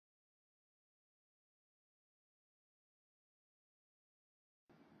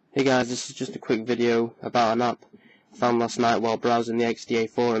Hey guys, this is just a quick video about an app I found last night while browsing the XDA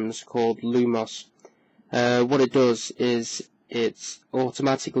forums called Lumos. What it does is it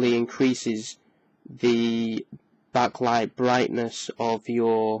automatically increases the backlight brightness of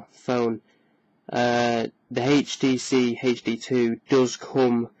your phone. The HTC HD2 does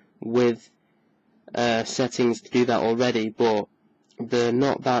come with settings to do that already, but they're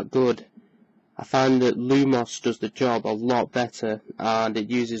not that good. I found that Lumos does the job a lot better and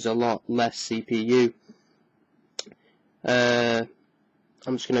it uses a lot less CPU. I'm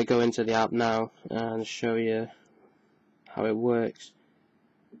just going to go into the app now and show you how it works.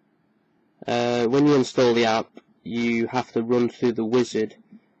 When you install the app, you have to run through the wizard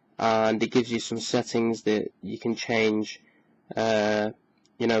and it gives you some settings that you can change, to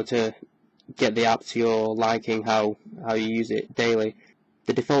get the app to your liking, how you use it daily.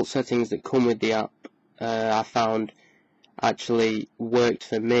 The default settings that come with the app I found actually worked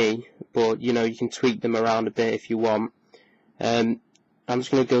for me, but you can tweak them around a bit if you want. I'm just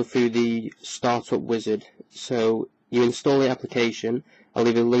going to go through the startup wizard. So you install the application. I'll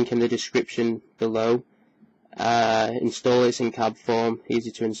leave a link in the description below. Install it, it's in cab form, easy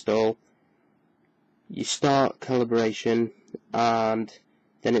to install. You start calibration and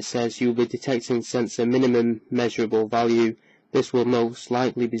then it says you'll be detecting sensor minimum measurable value. This will most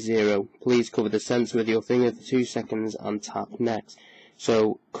likely be 0. Please cover the sensor with your finger for 2 seconds and tap next.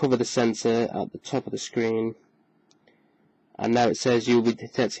 So cover the sensor at the top of the screen. And now it says you will be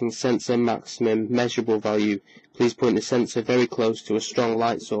detecting sensor maximum measurable value. Please point the sensor very close to a strong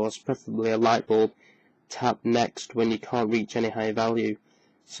light source, preferably a light bulb. Tap next when you can't reach any higher value.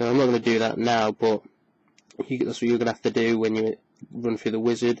 So I'm not going to do that now, but that's what you're going to have to do when you run through the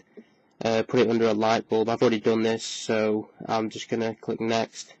wizard. Put it under a light bulb. I've already done this, so I'm just going to click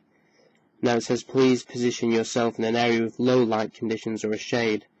next. Now it says please position yourself in an area with low light conditions or a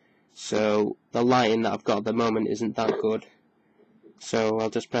shade. So the lighting that I've got at the moment isn't that good, so I'll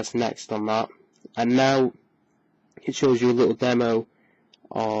just press next on that. And now it shows you a little demo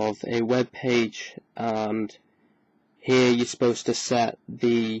of a web page, and here you're supposed to set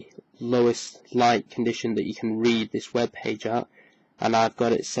the lowest light condition that you can read this web page at. And I've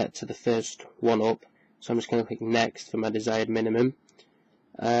got it set to the first one up, so I'm just going to click next for my desired minimum.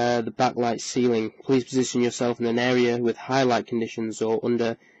 The backlight ceiling. Please position yourself in an area with high light conditions or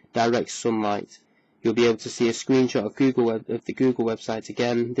under direct sunlight. You'll be able to see a screenshot of the Google website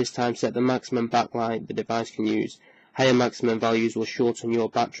again. This time set the maximum backlight the device can use. Higher maximum values will shorten your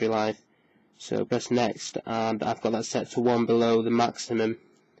battery life. So press next, and I've got that set to 1 below the maximum.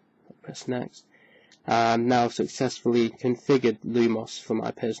 Press next. And now I've successfully configured Lumos for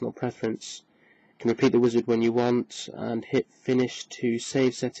my personal preference. You can repeat the wizard when you want and hit finish to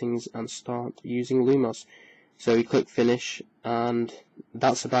save settings and start using Lumos. So you click finish and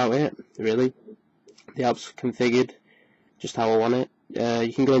that's about it, really. The app's configured just how I want it.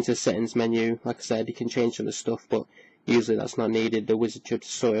 You can go into the settings menu. Like I said, you can change some of the stuff, but usually that's not needed. The wizard should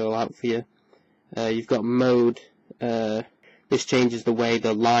sort it all out for you. You've got mode. This changes the way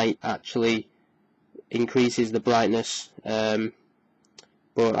the light actually increases the brightness, but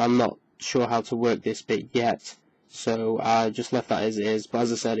I'm not sure how to work this bit yet, so I just left that as it is. But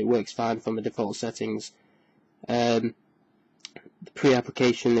as I said, it works fine from the default settings. The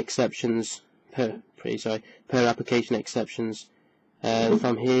pre-application exceptions, per application exceptions.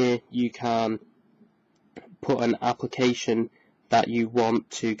 From here you can put an application that you want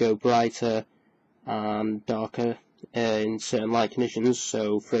to go brighter and darker in certain light conditions.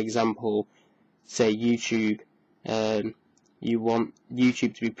 So for example, say YouTube, you want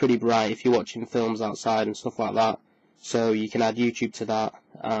YouTube to be pretty bright if you're watching films outside and stuff like that, so you can add YouTube to that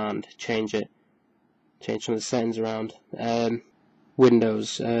and change some of the settings around.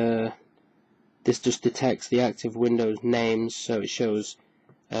 Windows, this just detects the active Windows names, so it shows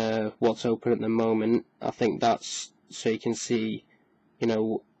what's open at the moment. I think that's so you can see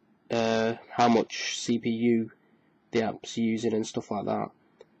how much CPU the app's using and stuff like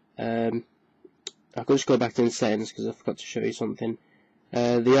that. I'll just go back to the settings because I forgot to show you something.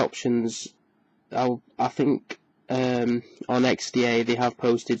 The options, I think on XDA they have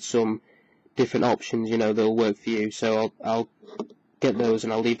posted some different options, that'll work for you. So I'll get those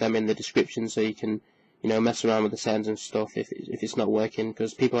and I'll leave them in the description so you can, mess around with the settings and stuff if it's not working,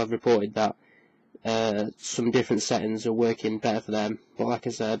 because people have reported that some different settings are working better for them. But like I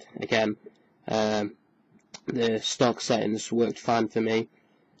said, again, the stock settings worked fine for me.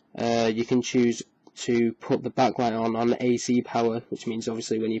 You can choose to put the backlight on AC power, which means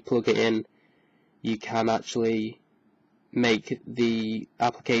obviously when you plug it in you can actually make the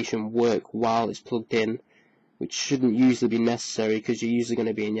application work while it's plugged in. which shouldn't usually be necessary because you're usually going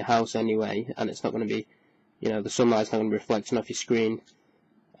to be in your house anyway, and it's not going to be, you know, the sunlight's not going to be reflecting off your screen.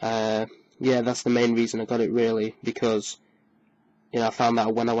 Yeah, that's the main reason I got it, really, because, you know, I found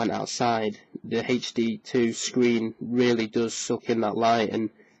that when I went outside, the HD2 screen really does suck in that light, and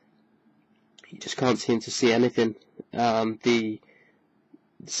you just can't seem to see anything. The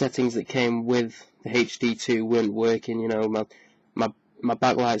settings that came with the HD2 weren't working. You know, my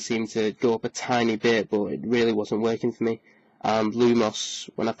backlight seemed to go up a tiny bit, but it really wasn't working for me. And Lumos,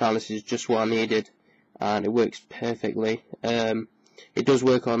 when I found this is just what I needed, and it works perfectly. It does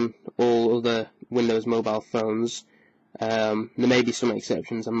work on all other Windows mobile phones. There may be some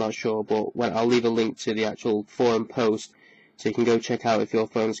exceptions, I'm not sure, but I'll leave a link to the actual forum post so you can go check out if your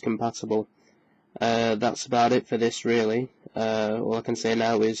phone's compatible. That's about it for this, really. All I can say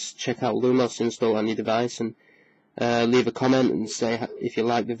now is check out Lumos, install on your device, and leave a comment and say if you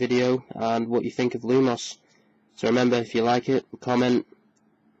like the video and what you think of Lumos. So remember, if you like it, comment,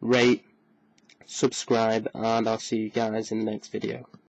 rate, subscribe, and I'll see you guys in the next video.